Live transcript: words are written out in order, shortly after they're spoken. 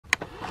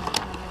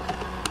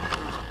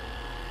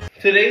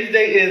Today's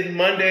date is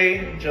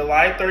Monday,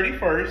 July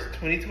 31st,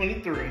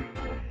 2023.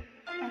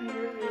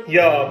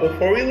 Y'all,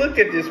 before we look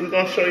at this, we're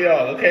going to show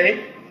y'all,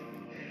 okay?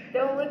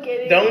 Don't look at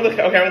it. Don't look.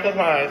 Okay, I'm going to close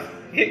my eyes.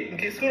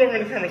 Get scoot over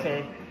in the camera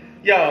some.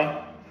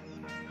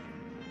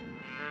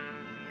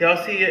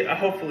 Y'all see it?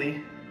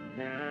 Hopefully.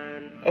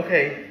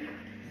 Okay.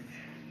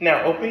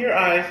 Now, open your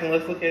eyes and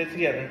let's look at it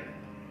together.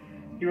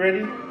 You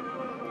ready?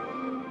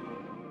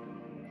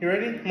 You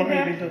ready? Mom, how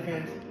you been so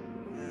fast?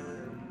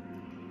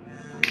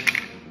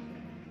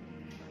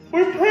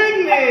 We're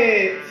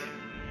pregnant!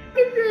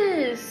 Look at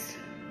this.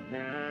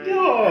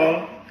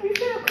 Y'all. You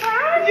gonna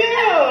cry?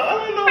 Yeah, I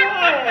don't know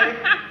why.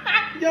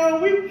 Y'all,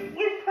 we're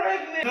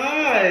pregnant.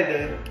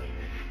 God.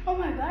 Oh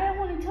my God, I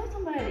want to tell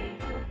somebody.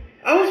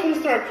 I was gonna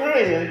start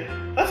crying.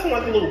 I sound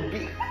like a little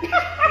bee.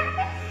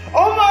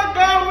 Oh my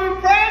God, we're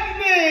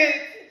pregnant!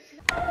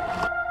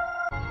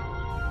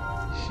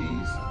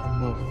 She's a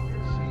mother.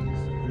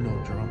 She's no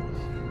drama.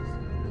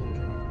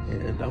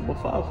 And I'm a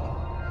father.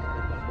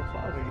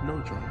 No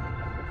drama.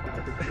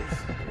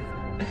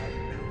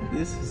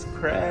 This is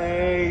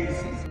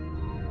crazy.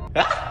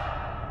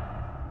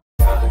 I'ma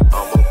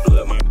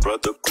blood my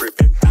brother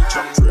gripping, bitch,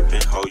 I'm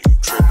dripping, how you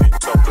tripping?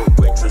 Talk to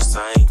waitress,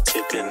 I ain't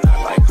tipping.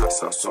 I like hot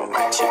sauce on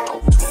my chip.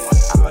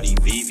 Audi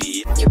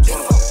VV. You been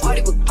a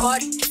party with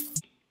party.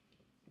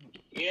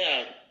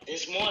 Yeah,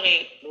 this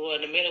morning, or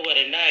in the middle of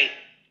the night,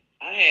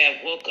 I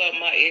had woke up,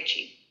 my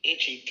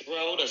itchy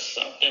throat or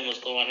something was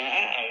going on.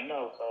 I don't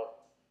know, so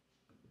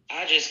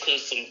I just took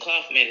some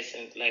cough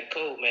medicine, like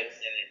cold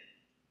medicine,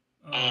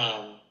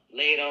 and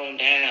laid on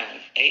down,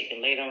 ate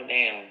and laid on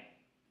down.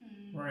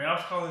 Right, I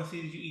was calling to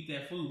see did you eat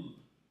that food.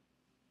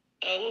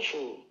 What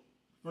food?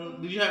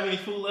 Did you have any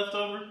food left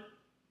over?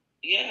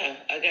 Yeah,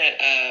 I got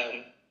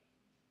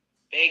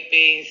baked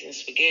beans and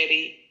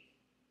spaghetti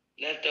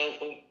left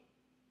over,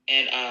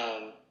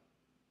 and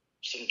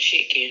some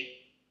chicken.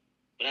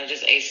 But I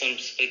just ate some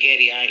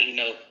spaghetti. I ain't eat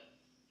no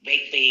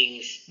baked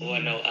beans or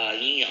no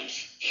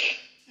yams.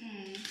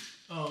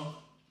 Oh.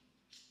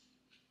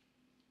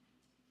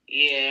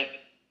 Yeah.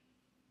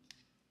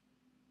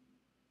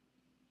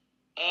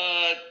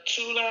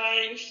 2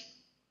 lines.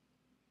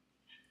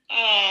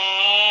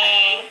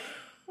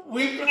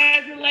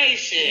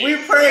 Congratulations. We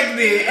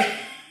pregnant.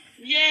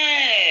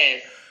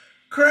 Yes.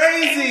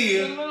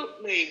 Crazy.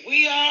 Absolutely.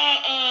 We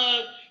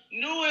all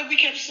knew it. We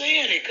kept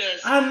saying it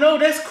because I know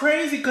that's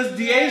crazy. Because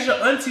Deasia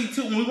auntie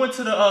too. When we went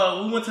to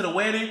the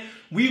wedding,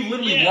 we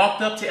literally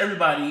walked up to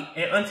everybody,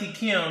 and Auntie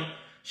Kim,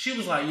 she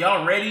was like,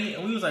 "Y'all ready?"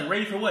 And we was like,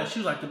 "Ready for what?" She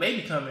was like, "The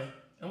baby coming."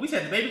 And we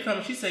said, "The baby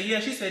coming." She said, "Yeah."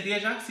 She said,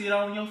 "Deasia, I can see it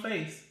all in your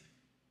face."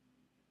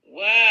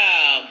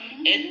 Wow.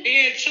 And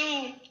then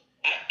too,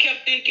 I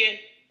kept thinking,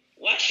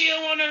 why she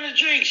don't want her to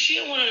drink? She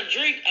don't want her to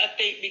drink, I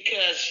think,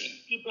 because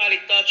you probably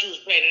thought she was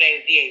pregnant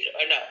at the age,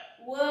 or no?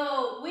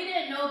 Well, we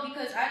didn't know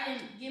because I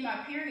didn't get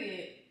my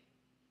period.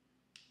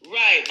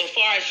 Right, but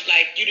far as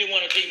like you didn't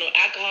want to drink no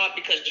alcohol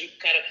because you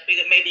kind of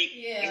figured maybe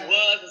you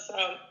was or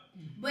something.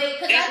 But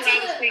because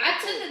I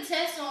took a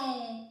test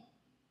on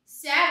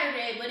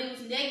Saturday, but it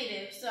was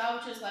negative, so I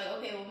was just like,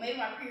 okay, well maybe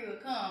my period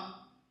would come,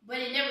 but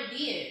it never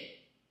did.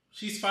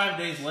 She's 5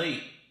 days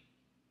late.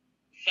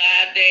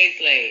 5 days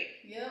late.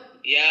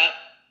 Yep.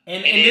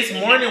 And this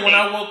morning when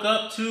I woke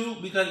up too,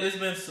 because it's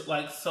been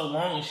like so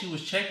long, and she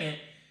was checking.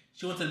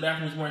 She went to the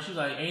bathroom this morning. She was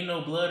like, "Ain't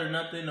no blood or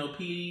nothing, no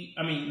pee.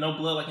 I mean, no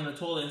blood like in the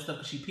toilet and stuff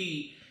because she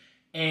peed."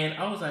 And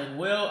I was like,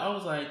 "Well, I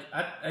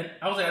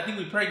think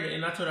we're pregnant."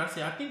 And I told her, I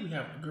said, "I think we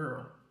have a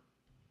girl."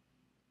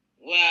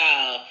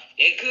 Wow,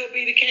 it could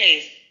be the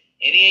case.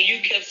 And then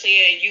you kept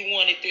saying you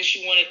wanted this,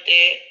 you wanted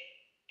that.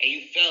 And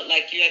you felt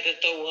like you had to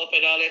throw up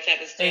and all that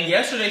type of stuff. And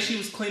yesterday she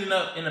was cleaning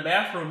up in the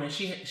bathroom, and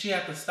she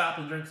had to stop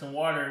and drink some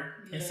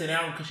water and sit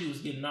down because she was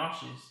getting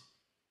nauseous.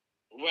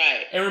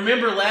 Right. And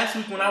remember last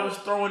week when I was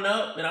throwing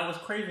up and I was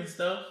craving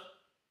stuff?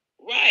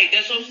 Right,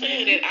 that's what I'm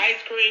saying. That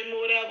ice cream or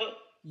whatever.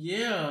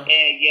 Yeah.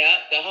 And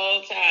the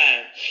whole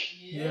time.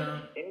 Yeah.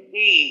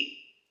 Indeed.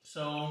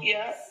 So.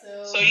 Yeah.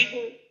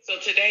 So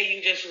today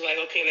you just was like,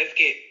 okay, let's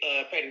get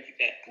pregnancy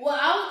test. Well,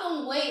 I was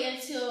gonna wait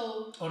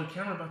until. Oh, the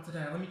camera about to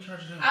die. Let me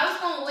charge it up. I was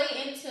gonna wait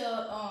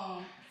until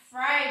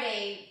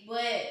Friday,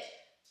 but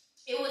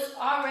it was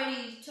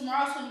already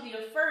tomorrow's gonna be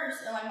the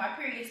 1st, and like my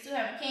period still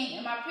haven't came,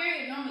 and my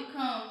period normally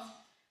comes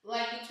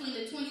like between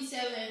the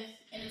 27th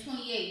and the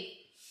 28th.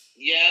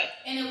 Yeah.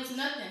 And it was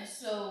nothing.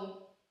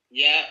 So.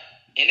 Yeah.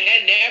 And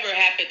that never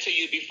happened to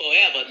you before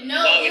ever.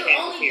 No, it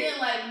only been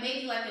like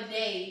maybe like a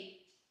day.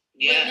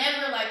 Yeah. But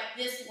never like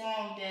this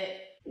long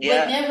that.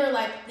 Yeah. But never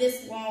like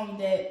this long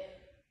that.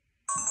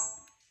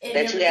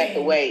 That you have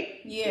to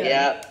wait. Yeah.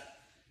 Yep.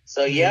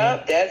 So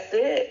that's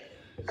it.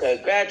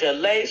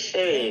 Congratulations.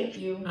 Thank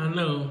you. I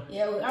know.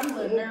 Yeah, I'm a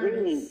little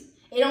nervous.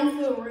 It don't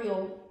feel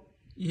real.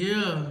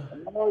 Yeah.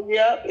 Oh,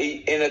 yep.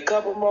 In a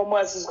couple more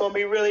months, it's gonna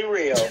be really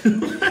real.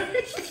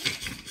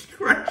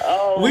 Right.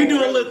 Oh, we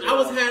doing. Look, I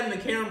was hiding the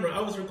camera.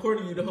 I was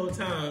recording you the whole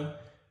time.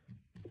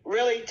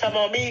 Really? Talking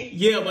about me?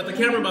 Yeah, but the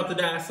camera about to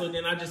die, so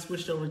then I just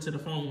switched over to the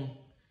phone.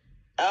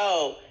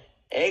 Oh,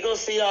 Ain't gonna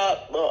see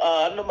y'all.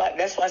 I know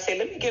that's why I say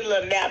let me get a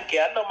little napkin.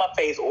 I know my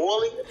face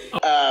oily.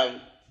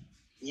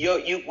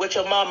 You with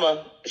your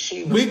mama?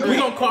 We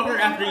gonna call her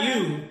after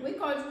you. We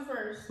called you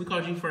first. We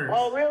called you first.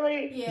 Oh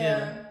really?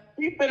 Yeah.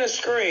 You finna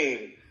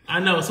scream. I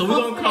know. So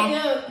we're gonna call.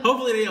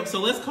 Hopefully they up. So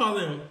let's call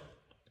them.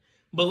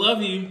 But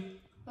love you.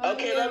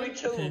 Okay, love you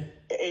too. Okay.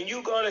 And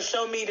you gonna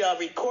show me the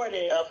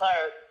recording of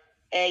her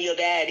and your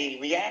daddy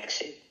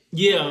reaction?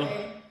 Yeah.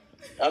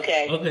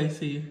 Okay. Okay.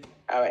 See you.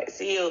 All right.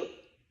 See you.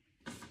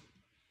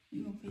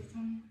 You gonna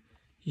FaceTime?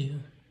 Yeah.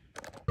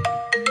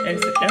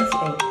 That's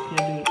yeah,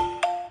 do it.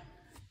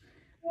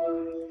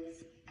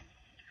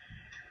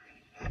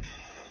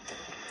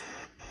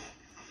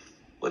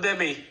 What that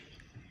mean?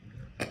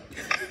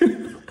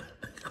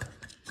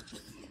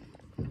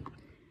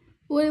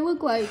 What it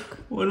look like?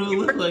 What do it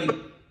look like?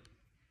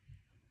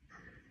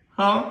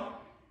 Huh?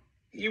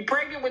 You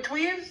pregnant with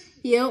twins?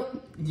 Yep.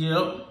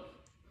 Yep.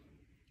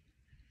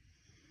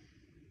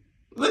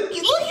 Look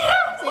at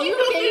So you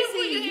can't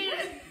see.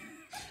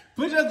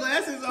 Put your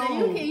glasses on. So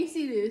you can't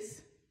see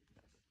this.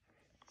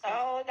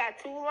 Oh, it got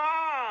 2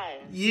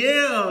 lines.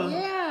 Yeah.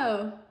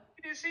 Yeah.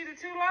 You didn't see the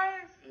 2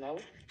 lines? No.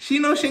 She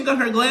knows she ain't got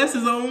her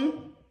glasses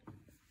on.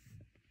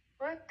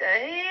 What the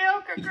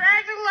hell?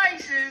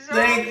 Congratulations.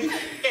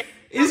 Like,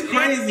 it's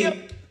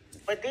crazy.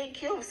 But didn't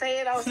Kim say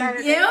it on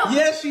Saturday? Yeah.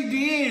 Yes, she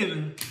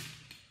did.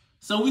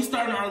 So we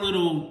started our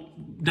little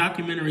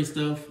documentary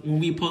stuff when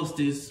we post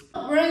this.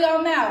 Run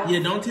your mouth. Yeah,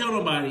 don't tell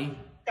nobody.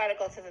 Gotta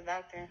go to the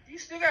doctor. You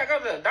still gotta go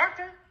to the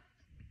doctor?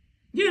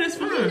 Yeah, that's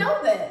fine. We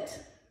know that.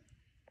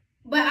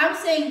 But I'm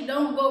saying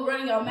don't go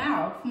run your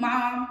mouth,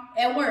 Mom,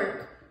 at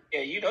work.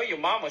 Yeah, you know your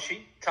mama,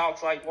 she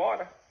talks like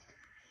water.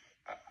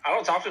 I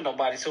don't talk to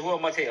nobody, so who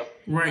am I tell?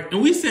 Right.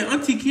 And we said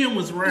Auntie Kim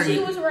was right. She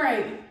was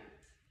right.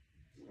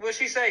 What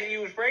she say?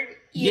 You was pregnant?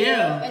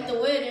 Yeah. At the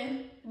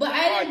wedding. But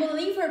I didn't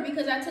believe her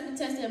because I took the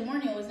test in the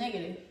morning. It was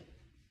negative.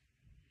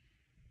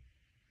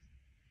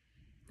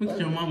 Look at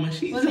your mama.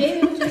 She. But maybe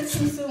it was just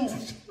too soon.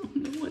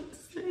 What to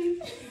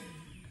say?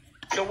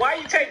 So why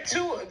you take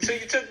 2? So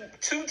you took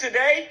 2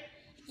 today?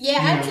 Yeah,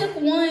 I took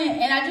 1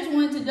 and I just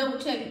wanted to double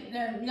check.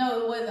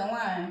 No, it wasn't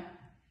lying.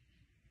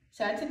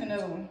 So I took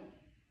another one.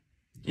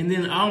 And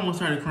then I almost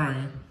started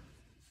crying.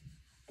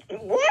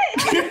 What?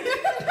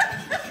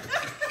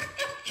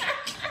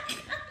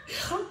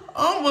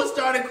 Almost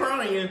started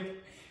crying.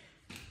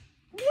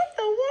 What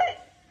the what?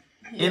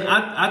 And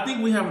I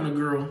think we having a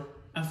girl.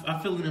 I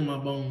feel it in my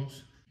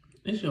bones.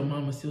 It's your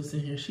mama still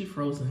sitting here. She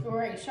frozen.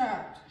 Right,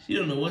 shocked. She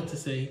don't know what to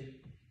say.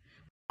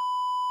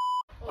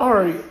 All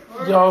right,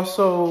 y'all.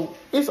 So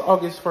it's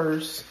August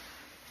 1st,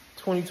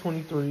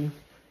 2023.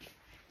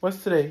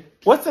 What's today?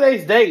 What's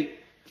today's date?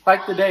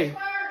 Like the day.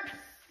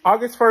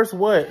 August 1st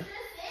what?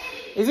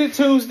 Is it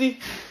Tuesday?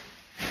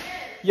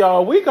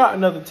 Y'all, we got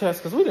another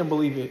test because we didn't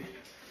believe it.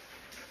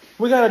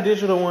 We got a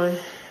digital one,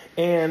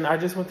 and I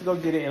just went to go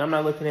get it, and I'm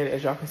not looking at it,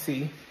 as y'all can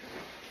see.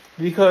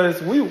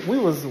 Because we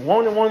was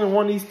wanting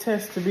one of these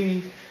tests to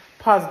be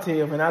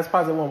positive, and I was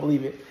positive won't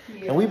believe it.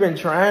 Yeah. And we've been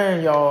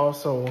trying, y'all,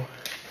 so...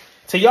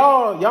 To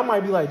y'all might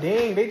be like,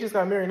 dang, they just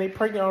got married and they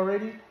pregnant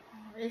already?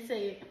 They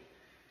say it.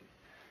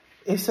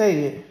 It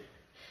say it.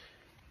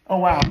 Oh,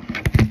 wow.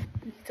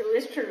 So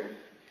it's true.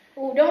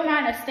 Oh, don't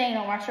mind a stain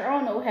on my shirt. I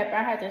don't know what happened.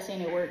 I had that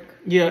stain at work.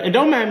 Yeah, and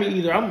don't mind me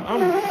either.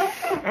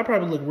 I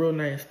probably look real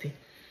nasty.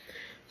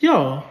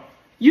 Y'all,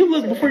 you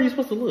look before you're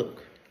supposed to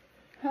look.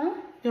 Huh?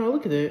 Y'all,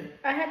 look at that.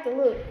 I had to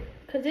look.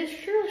 Because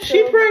it's true. So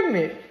she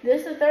pregnant.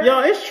 This is the third.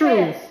 Y'all, it's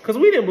true. Because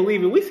we didn't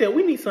believe it. We said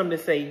we need something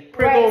to say.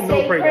 Prego,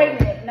 no prego.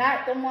 Pregnant,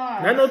 not the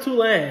one. Not no 2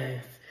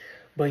 lines.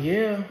 But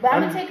yeah. But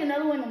I'm going to take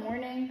another one in the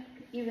morning.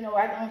 Even though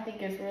I don't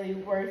think it's really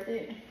worth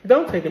it.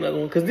 Don't take another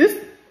one. Because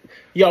this...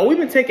 Y'all, we've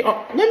been taking...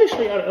 Oh, let me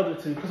show y'all the other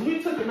 2. Because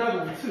we took another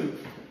one too.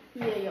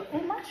 Yeah.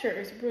 Oh, my shirt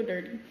is real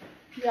dirty.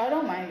 Y'all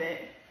don't mind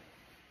that.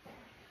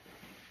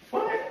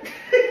 What?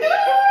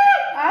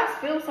 I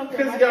spilled something.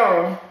 Because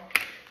y'all...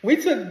 We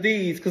took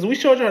these because we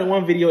showed y'all in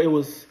one video. It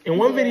was in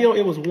one video.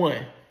 It was 1,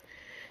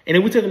 and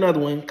then we took another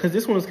one because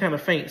this one was kind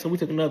of faint. So we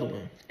took another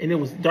one, and it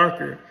was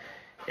darker.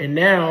 And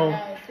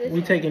now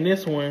we taking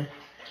this one,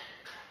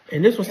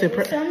 and this one said,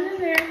 something in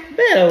there.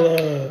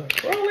 Bella, all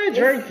that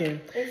drinking.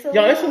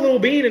 Y'all, it's a little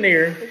bean in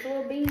there. It's a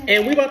little bean.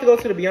 And we about to go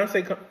to the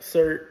Beyonce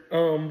concert.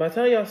 By the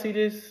time y'all see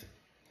this,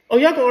 oh,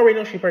 y'all can already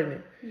know she's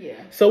pregnant. Yeah.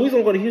 So we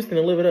gonna go to Houston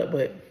and live it up,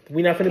 but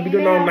we not gonna be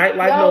doing no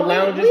nightlife, no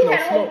lounges, no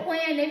smoke.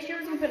 Plan next year.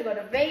 We're gonna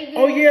go to Vegas.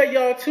 Oh yeah,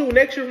 y'all too.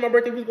 Next year for my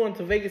birthday, we're going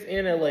to Vegas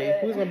and LA.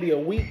 Yeah. We're gonna be a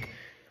week.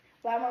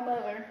 By my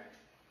mother.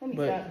 Let me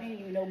stop. Ain't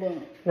even no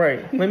bum.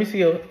 Right. Let me see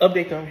your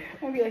update them.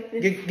 I'll be like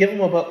this. Give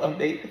them a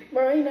update.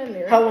 Bro, ain't nothing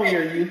there. How long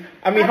are you?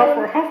 I mean, how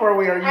far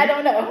away are you? I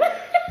don't know.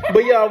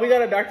 But y'all, we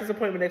got a doctor's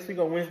appointment next week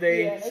on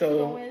Wednesday. Yeah,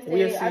 so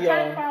we'll see y'all. I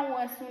tried to find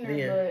one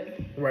sooner,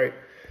 but right.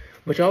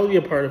 But y'all will be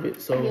a part of it.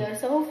 So yeah.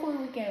 So hopefully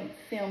we can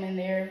film in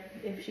there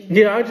if she.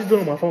 Yeah, I just do it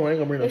on my phone. I ain't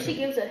gonna bring if she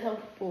gives us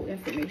helpful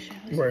information.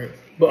 Right.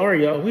 But all right,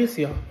 y'all. We'll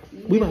see y'all.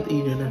 We about to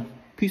eat dinner.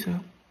 Peace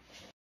out.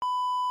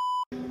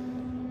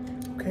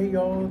 Okay,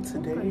 y'all.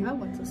 Today I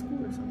went to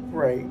school or something.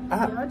 Right.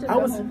 I just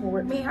got home from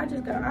work. Man, I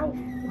just got out.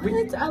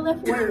 What? I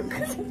left work.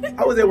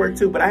 I was at work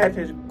too, but I had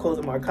to change clothes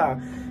in my car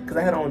because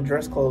I had on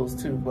dress clothes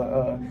too.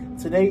 But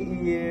today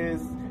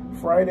is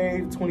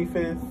Friday the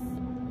 25th.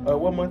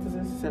 What month is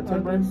this?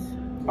 September?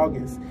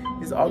 August.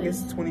 It's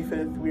August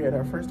 25th. We had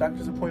our first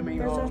doctor's appointment,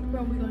 y'all.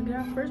 We're gonna get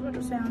our first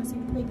ultrasound and see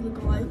what the baby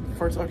look like.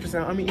 First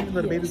ultrasound. I mean, even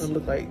though the baby's gonna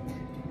look like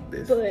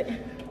this.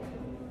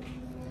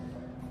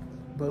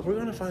 But we're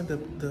gonna find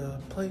the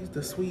place,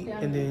 the suite,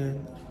 and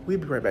then we'll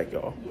be right back,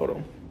 y'all. Hold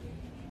on.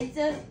 It's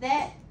just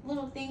that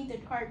little thing, the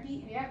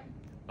heartbeat. Yep.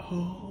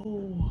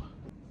 Oh.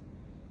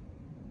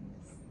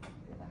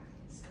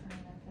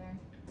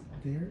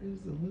 There is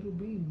the little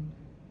baby.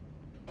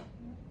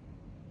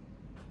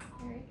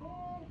 Very good.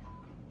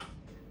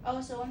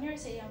 Oh, so on there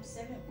say I'm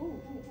 7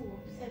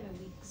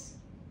 weeks.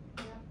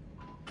 Yep.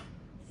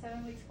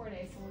 7 weeks, 4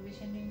 days, so we'll be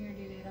changing your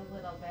due date a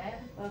little bit.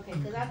 Okay,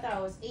 because I thought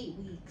it was 8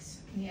 weeks.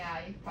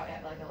 Yeah, you probably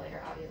have like a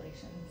later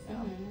ovulation, so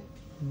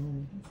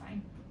it's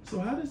fine. So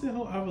how does that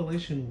whole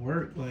ovulation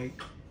work?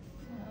 Like,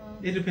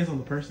 it depends on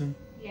the person.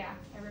 Yeah,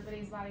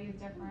 everybody's body is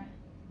different.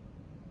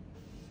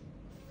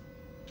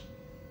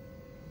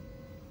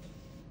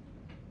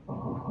 Are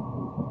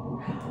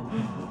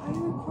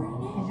you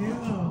recording it? Yeah.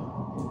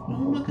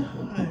 Oh my gosh.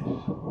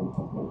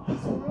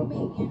 It's a real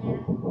baby in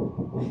there.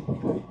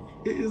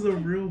 It is a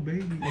real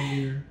baby in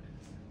there.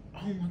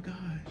 Oh my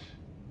gosh.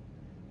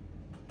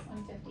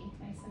 150,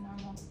 nice and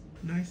normal.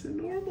 Nice and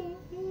normal.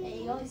 And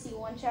you only see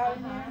one child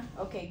in there?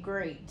 Okay,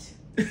 great.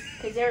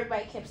 Because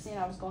everybody kept saying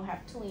I was going to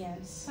have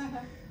twins.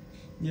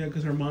 Yeah,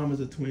 because her mom is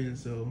a twin,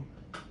 so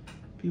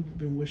people have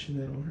been wishing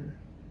that on her.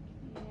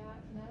 Yeah,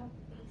 no,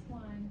 it's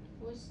one.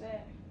 What's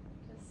that?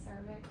 Just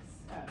cervix.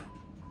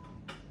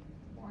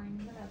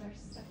 Boring, what other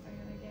stuff are you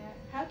gonna get?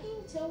 How can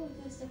you tell what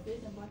this stuff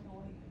is in black and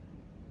white?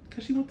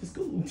 Because she went to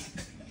school.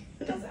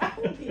 Because I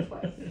would be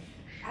like,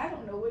 I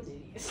don't know what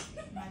it is.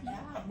 My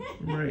job.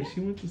 Right, she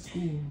went to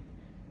school.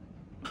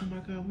 Oh my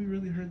God, we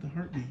really heard the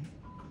heartbeat.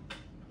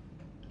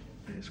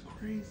 That's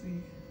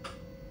crazy.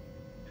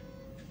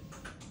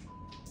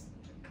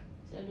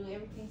 So do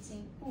everything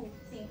seem fine?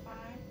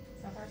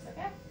 So far, so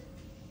good.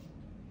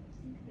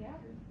 Yeah.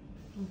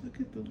 Oh, look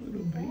at the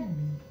little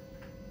baby.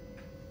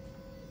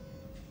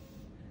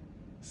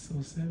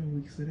 So 7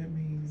 weeks, so that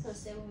means... So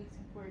 7 weeks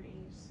and 4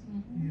 days.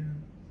 Yeah.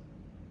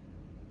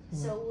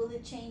 So will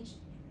it change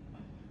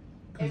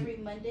every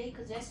Monday?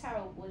 Because that's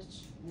how it was.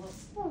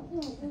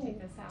 Take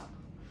this out.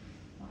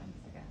 1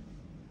 second.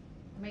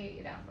 Let me get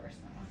you down first.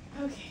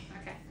 Okay.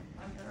 Okay.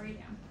 I'm gonna read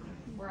down.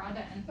 We're all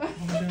done. All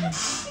done.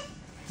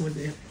 With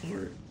that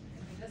part.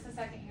 Just a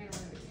second here to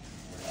remove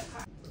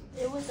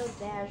you. It was a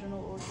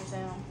vaginal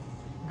ultrasound.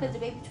 Because the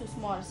baby's too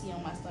small to see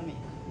on my stomach.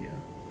 Yeah.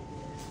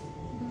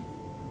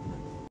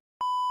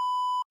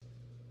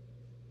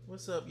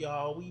 What's up,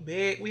 y'all? We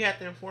back. We have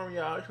to inform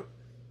y'all.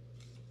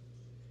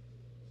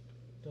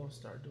 Don't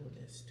start doing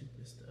that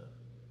stupid stuff.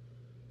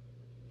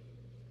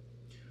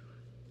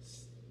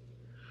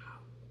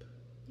 Stop.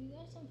 You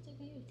got something stuck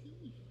in your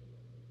teeth.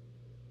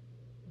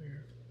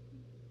 Where?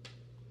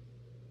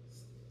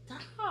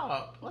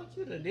 Stop. Like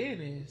you the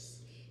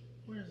dentist.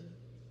 Where is it?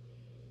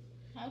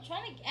 I'm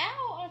trying to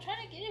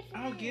get it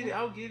from I'll get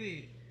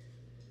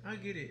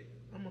it.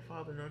 I'm a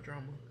father, no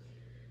drama.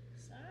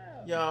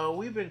 Stop. Y'all,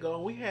 we've been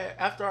going.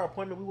 After our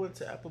appointment, we went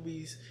to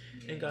Applebee's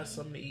and got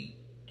something to eat.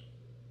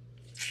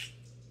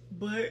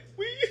 But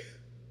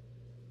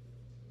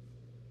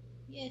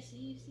Yes,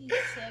 you see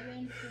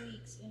 7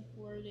 weeks and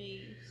 4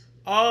 days.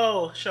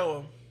 Oh, show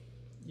them.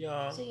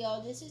 Y'all. So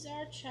y'all, this is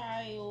our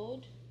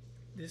child.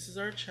 This is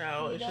our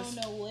child. We don't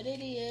know what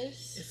it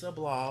is. It's a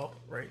blob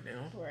right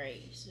now.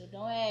 Right. So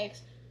don't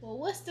ask, well,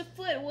 what's the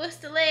foot? What's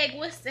the leg?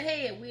 What's the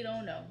head? We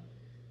don't know.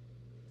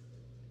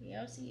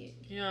 Y'all see it?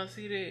 Y'all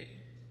see that?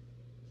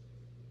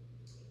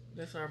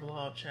 That's our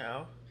blob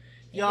child.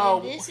 And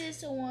Y'all. this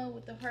is the one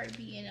with the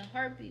heartbeat, and the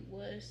heartbeat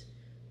was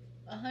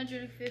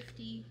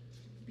 150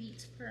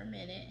 beats per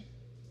minute.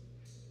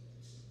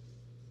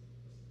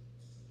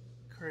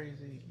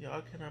 Crazy.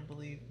 Y'all cannot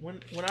believe.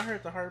 When I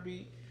heard the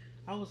heartbeat,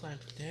 I was like,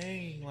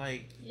 dang,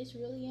 like. It's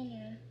really in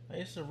there. Like,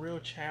 it's a real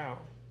child.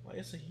 Like,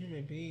 it's a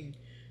human being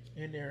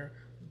in there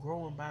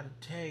growing by the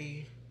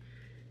day.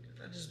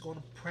 I'm just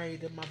gonna pray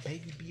that my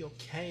baby be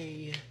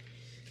okay.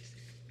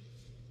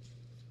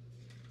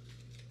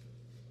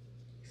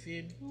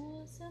 Feel me?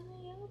 Oh, some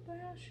of your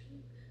brown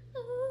sugar.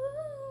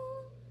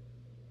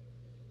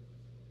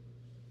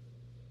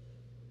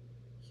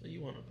 So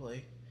you wanna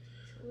play?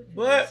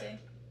 But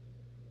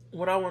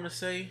what I wanna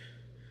say,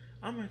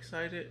 I'm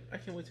excited. I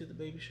can't wait to the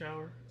baby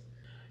shower.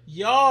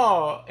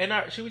 Y'all,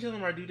 and should we tell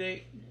them our due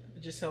date?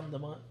 Just tell them the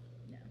month?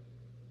 No.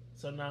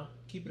 So no?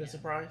 Keep it a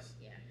surprise?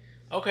 Yeah.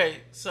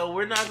 Okay, so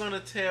we're not gonna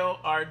tell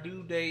our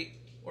due date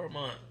or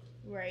month.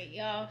 Right,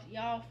 y'all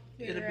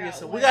figure It'll be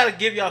out we gotta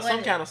give y'all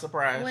some kind of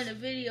surprise. When the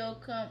video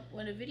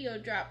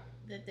drop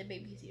that the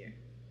baby's here.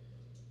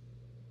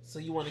 So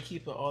you want to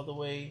keep it all the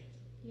way?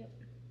 Yep.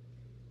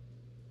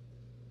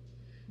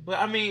 But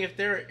I mean, if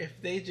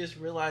they just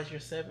realize you're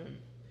 7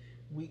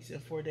 weeks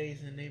and 4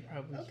 days, and they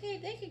probably okay,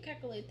 they can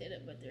calculate that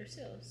up by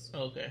themselves.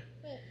 Okay.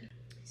 But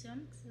So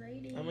I'm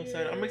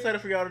excited. I'm excited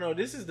for y'all to know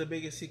this is the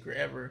biggest secret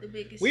ever. The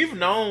biggest. We've secret.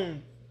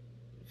 known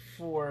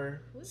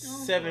for We've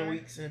known 7 for-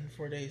 weeks and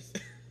 4 days.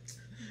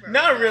 Bro,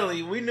 Not no.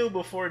 really. We knew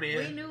before then.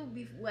 We knew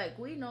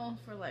we known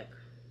for like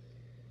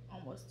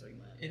almost 3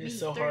 months. And it's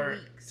so hard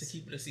to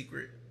keep it a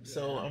secret. Yeah.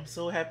 So I'm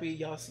so happy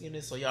y'all seeing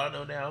this. So y'all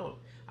know now.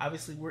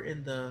 Obviously, we're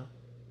in the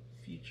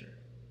future.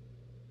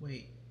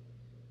 Wait.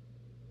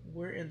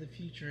 We're in the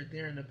future.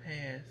 They're in the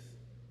past.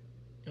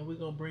 And we're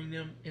going to bring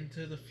them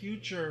into the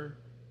future.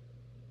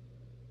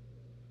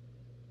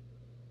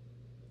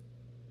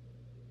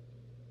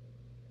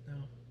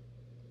 No.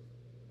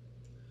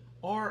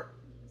 Or,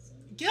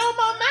 get out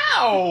my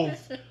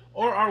mouth!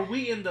 Or are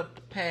we in the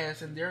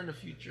past and they're in the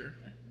future?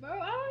 Bro,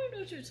 I don't even know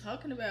what you're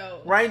talking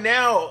about. Right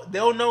now,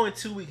 they'll know in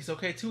 2 weeks,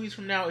 okay? 2 weeks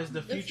from now is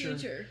the future. The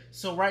future.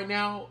 So right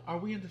now, are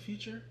we in the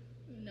future?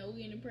 No,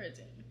 we in the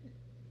present.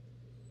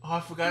 Oh, I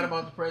forgot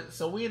about the present.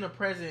 So we in the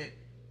present,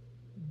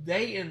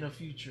 they in the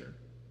future.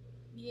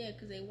 Yeah,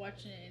 because they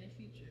watching it in the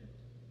future.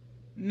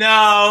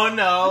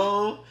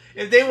 No.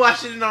 If they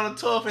watching it on the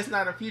 12th, it's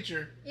not a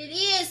future. It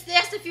is.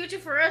 That's the future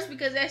for us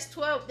because that's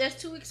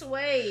 2 weeks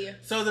away.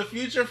 So the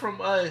future from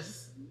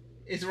us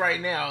is right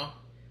now.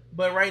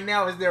 But right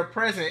now is their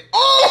present.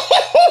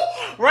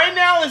 Oh! Right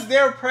now is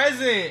their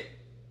present.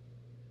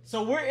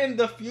 So we're in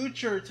the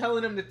future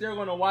telling them that they're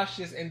going to watch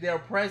this in their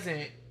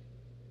present.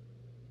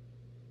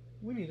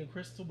 We need a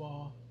crystal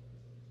ball.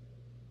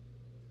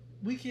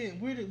 We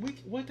can't.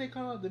 What they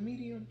call it? The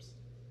mediums?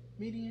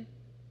 Median?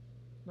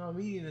 No,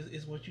 median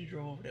is what you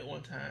drove over that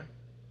one time.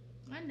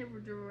 I never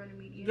drove on a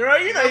median. Girl,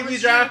 you know you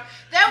drive.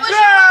 That was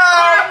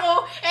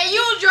horrible. And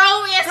you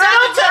drove me inside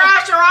the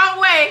garage the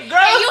wrong way. Girl.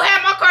 And you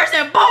had my car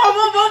saying boom,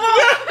 boom, boom,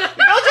 boom.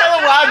 Don't tell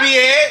them where I be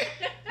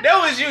at. That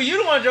was you.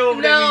 You the one drove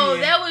over that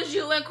median. No, that was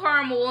you and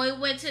Carmel when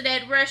we went to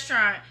that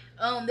restaurant.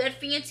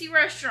 That fancy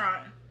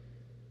restaurant.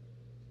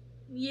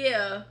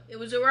 Yeah, it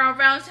was around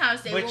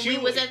Valentine's Day when we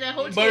was at that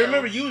hotel. But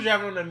remember, you was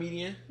driving on the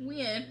median.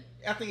 When?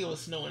 I think it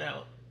was snowing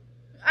out.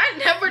 I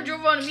never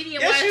drove on the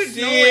median. Yes, you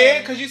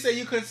did, because you said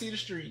you couldn't see the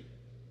street.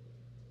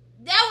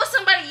 That was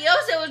somebody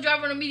else that was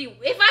driving on the median.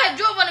 If I had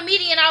drove on the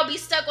median, I would be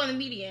stuck on the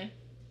median.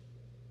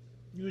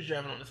 You was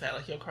driving on the side,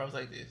 like your car was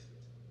like this.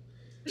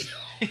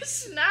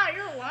 It's not.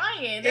 You're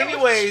lying.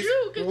 Anyways,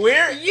 you don't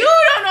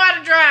know how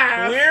to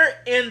drive. We're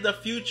in the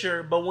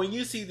future, but when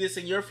you see this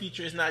in your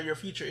future, it's not your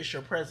future, it's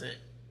your present.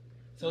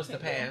 So it's the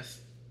past.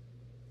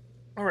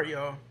 Alright,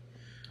 y'all.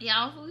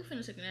 Yeah, we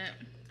finna take a nap.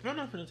 I'm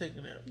not finna take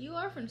a nap. You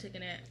are finna take a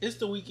nap. It's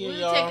the weekend, We're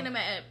y'all. taking a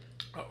nap.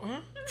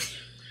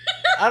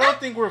 I don't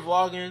think we're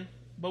vlogging,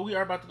 but we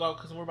are about to go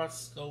because we're about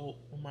to go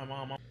with my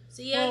mom.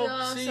 So yeah,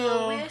 y'all.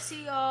 So we'll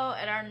see y'all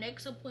at our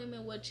next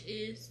appointment, which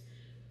is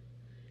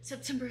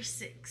September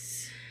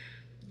 6th.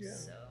 Yeah.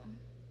 So.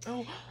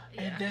 Oh,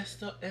 yeah. And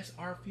that's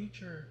our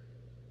future,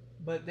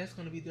 but that's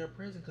gonna be their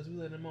present because we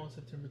let them on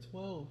September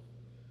 12th.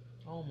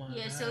 Oh my God.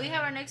 Yeah, so we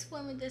have our next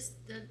appointment the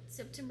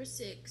September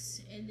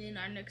 6th, and then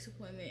our next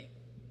appointment.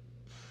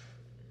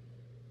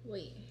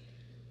 Wait.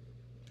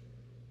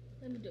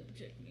 Let me double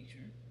check, make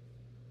sure.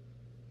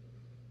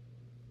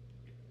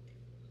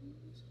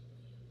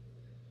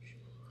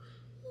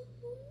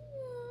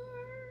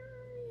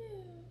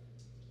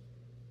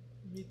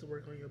 You need to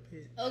work on your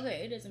pitch.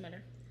 Okay, it doesn't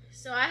matter.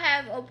 So I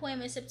have an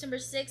appointment September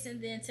 6th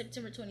and then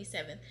September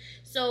 27th.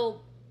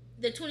 So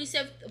the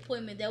 27th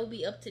appointment, that will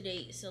be up to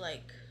date. So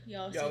like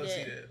y'all see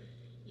that.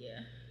 Yeah.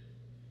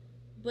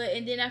 But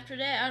and then after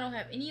that, I don't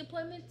have any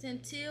appointments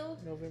until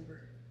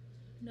November.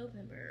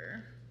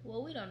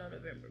 Well, we don't know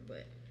November,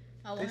 but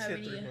I won't have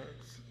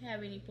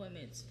any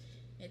appointments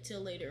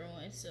until later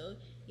on. So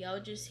y'all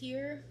just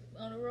here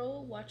on the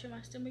road watching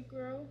my stomach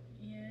grow,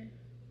 and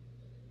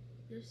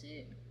that's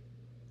it.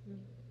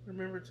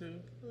 Remember to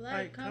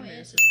like, comment,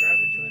 and subscribe,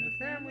 and join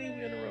the family.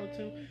 We're on the road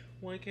to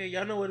 1K.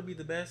 Y'all know what would be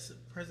the best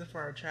present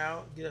for our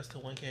child? Get us to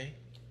 1K.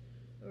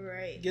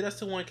 Right. Get us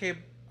to 1K.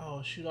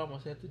 Oh shoot! I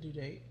almost had the due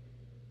date.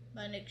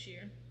 By next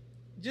year.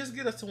 Just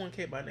get us to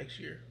 1K by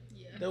next year.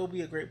 Yeah. That would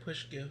be a great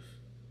push gift.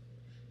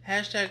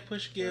 Hashtag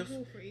push gift.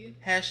 For you.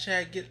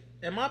 Hashtag get.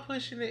 Am I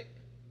pushing it?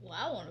 Well,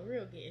 I want a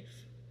real gift.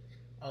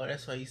 Oh,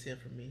 that's why you said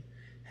for me.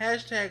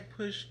 Hashtag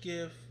push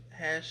gift.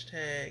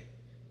 Hashtag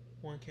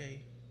 1K.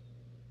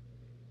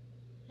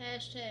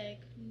 Hashtag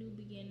new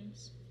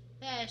beginnings.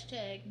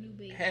 Hashtag new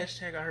baby.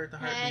 Hashtag I heard the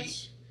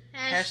heartbeat.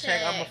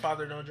 Hashtag I'm a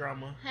father, no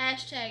drama.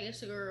 Hashtag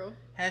it's a girl.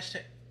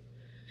 Hashtag.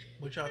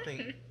 What y'all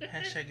think?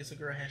 Hashtag it's a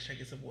girl. Hashtag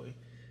it's a boy.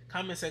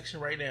 Comment section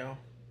right now.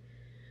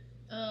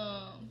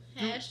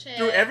 Hashtag.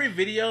 Through every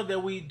video that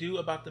we do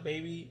about the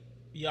baby,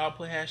 y'all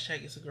put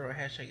hashtag it's a girl.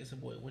 Hashtag it's a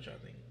boy. What y'all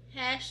think?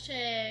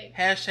 Hashtag.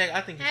 Hashtag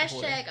I think it's a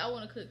boy. Hashtag I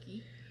want a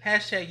cookie.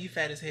 Hashtag you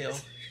fat as hell.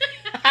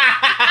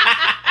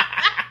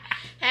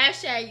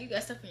 Hashtag you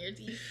got stuff in your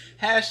teeth.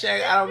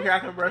 Hashtag I don't care, I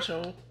can brush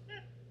on.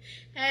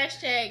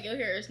 Hashtag your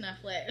hair is not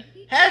flat.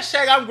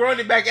 Hashtag I'm growing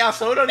it back out,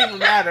 so it don't even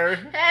matter.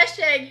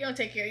 Hashtag you don't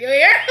take care of your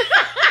hair.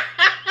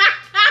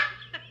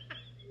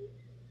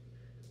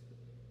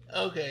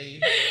 Okay,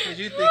 because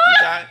you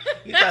thought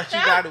you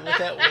got it with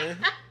that one.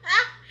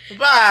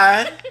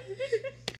 Bye.